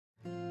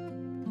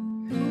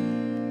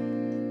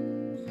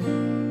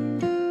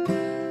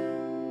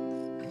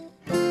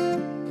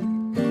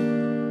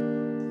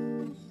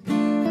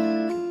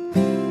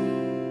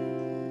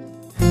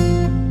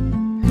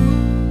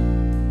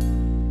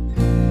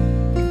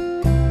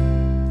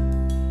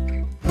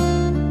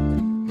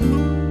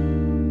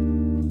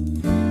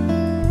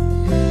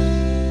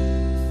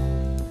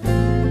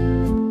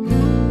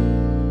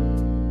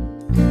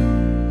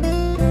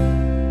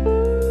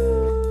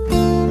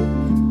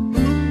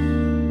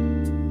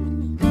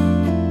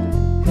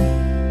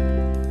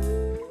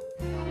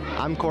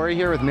I'm Corey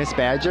here with Miss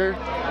Badger.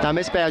 Now,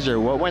 Miss Badger,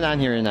 what went on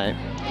here tonight?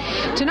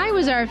 Tonight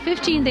was our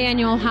 15th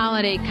annual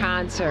holiday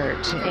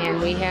concert, and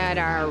we had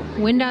our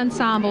wind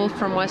ensemble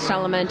from West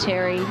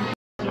Elementary,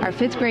 our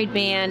 5th grade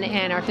band,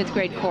 and our 5th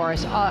grade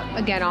chorus,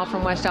 again, all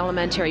from West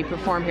Elementary,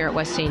 perform here at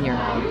West Senior.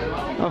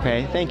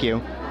 Okay, thank you.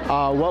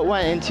 What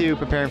went into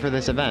preparing for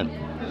this event?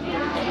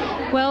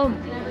 Well,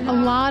 a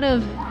lot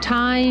of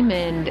time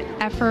and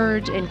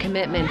effort and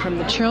commitment from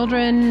the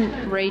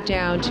children right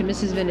down to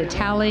Mrs.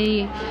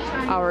 Vinatelli,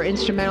 our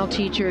instrumental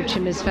teacher, to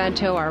Ms.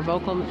 Vento, our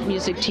vocal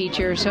music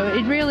teacher. So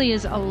it really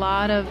is a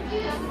lot of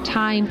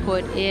time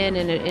put in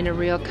and a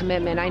real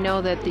commitment. I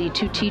know that the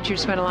two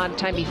teachers spent a lot of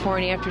time before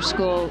and after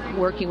school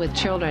working with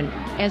children.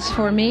 As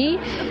for me,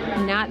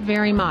 not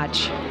very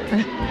much.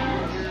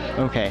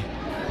 Okay,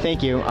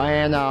 thank you.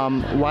 And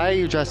why are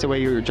you dressed the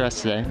way you were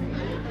dressed today?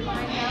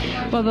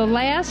 Well, the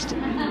last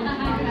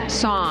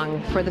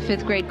song for the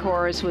 5th grade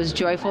chorus was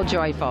Joyful,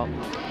 Joyful.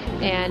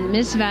 And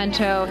Miss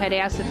Vento had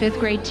asked the 5th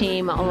grade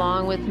team,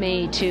 along with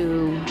me,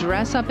 to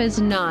dress up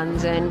as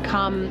nuns and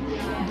come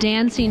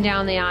dancing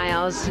down the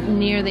aisles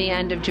near the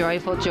end of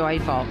Joyful,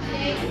 Joyful.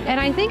 And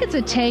I think it's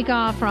a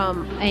takeoff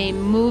from a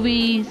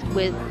movie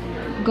with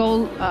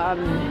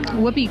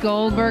Whoopi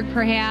Goldberg,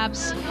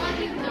 perhaps.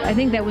 I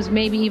think that was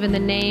maybe even the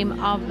name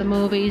of the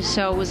movie,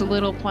 so it was a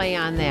little play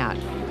on that.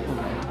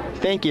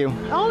 Thank you.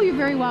 Oh, you're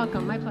very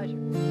welcome. My pleasure.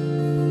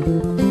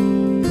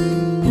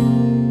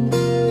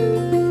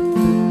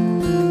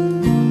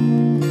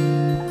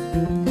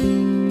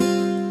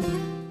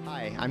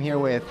 Hi, I'm here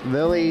with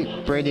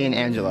Lily, Brady, and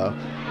Angelo,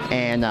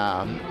 and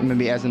I'm going to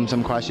be asking them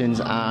some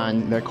questions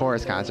on the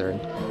chorus concert.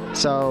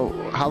 So,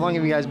 how long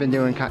have you guys been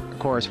doing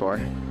chorus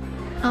for?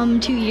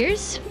 2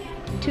 years.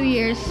 2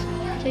 years.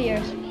 2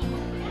 years.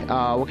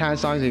 What kind of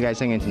songs are you guys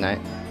singing tonight?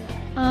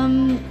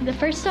 The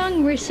first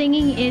song we're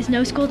singing is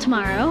No School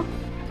Tomorrow.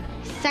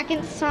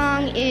 Second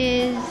song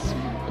is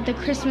the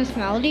Christmas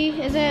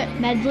melody, is it?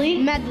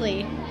 Medley.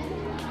 Medley.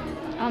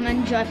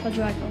 And Joyful,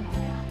 Joyful.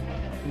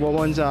 What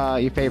one's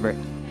your favorite?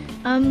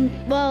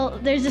 Well,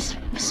 there's this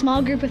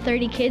small group of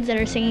 30 kids that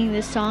are singing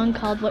this song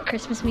called What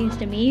Christmas Means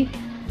to Me.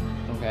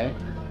 Okay.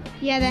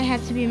 Yeah, that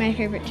has to be my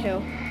favorite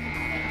too.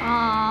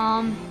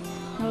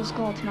 No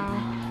School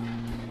Tomorrow.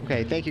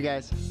 Okay, thank you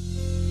guys.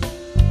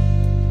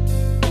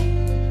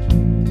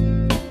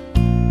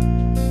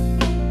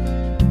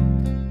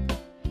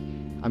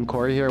 I'm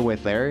Corey here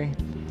with Larry.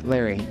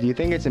 Larry, do you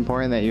think it's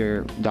important that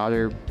your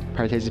daughter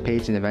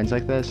participates in events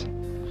like this?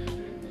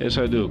 Yes,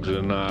 I do,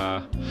 because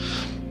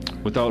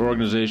without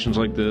organizations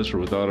like this or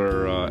without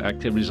our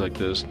activities like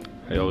this,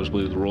 I always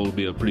believe the world would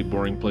be a pretty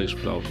boring place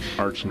without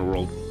arts in the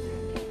world.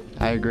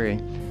 I agree.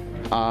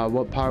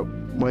 What part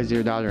was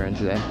your daughter in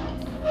today?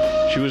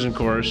 She was in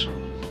chorus.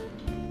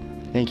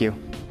 Thank you.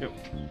 Yep.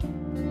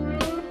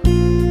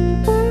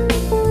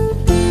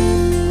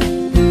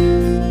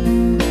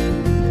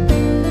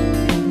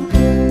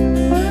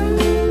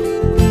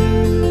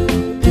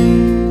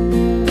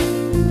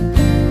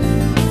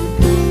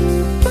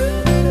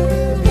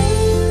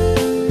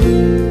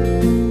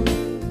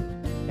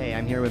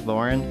 With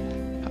Lauren.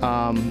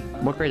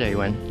 What grade are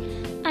you in?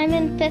 I'm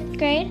in 5th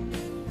grade.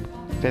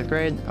 5th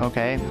grade?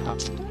 Okay.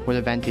 What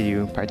event did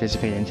you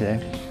participate in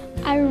today?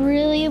 I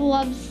really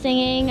love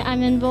singing.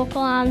 I'm in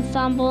vocal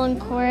ensemble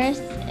and chorus.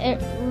 It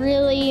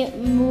really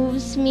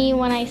moves me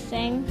when I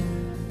sing.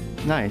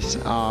 Nice.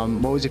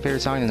 What was your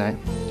favorite song tonight?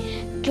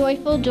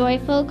 Joyful,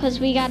 Joyful, because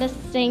we got to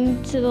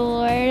sing to the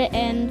Lord,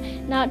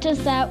 and not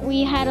just that,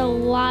 we had a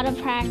lot of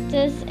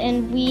practice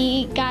and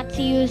we got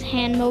to use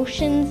hand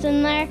motions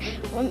in there,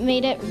 what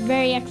made it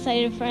very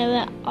exciting for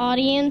the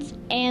audience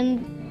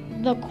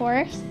and the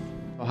chorus.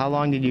 How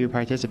long did you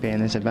participate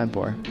in this event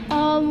for?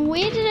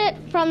 We did it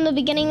from the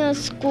beginning of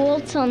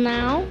school till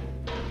now.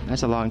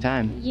 That's a long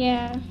time.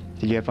 Yeah.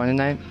 Did you have fun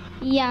tonight?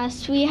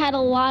 Yes, we had a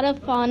lot of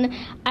fun.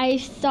 I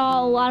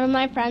saw a lot of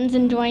my friends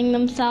enjoying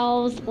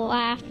themselves,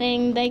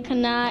 laughing. They could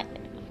not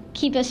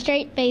keep a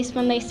straight face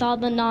when they saw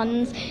the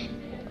nuns,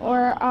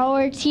 or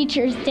our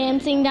teachers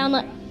dancing down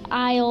the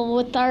aisle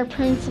with our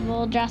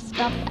principal dressed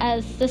up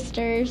as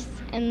sisters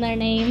in their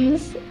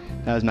names.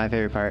 That was my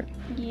favorite part.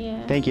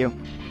 Yeah. Thank you.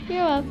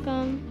 You're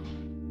welcome.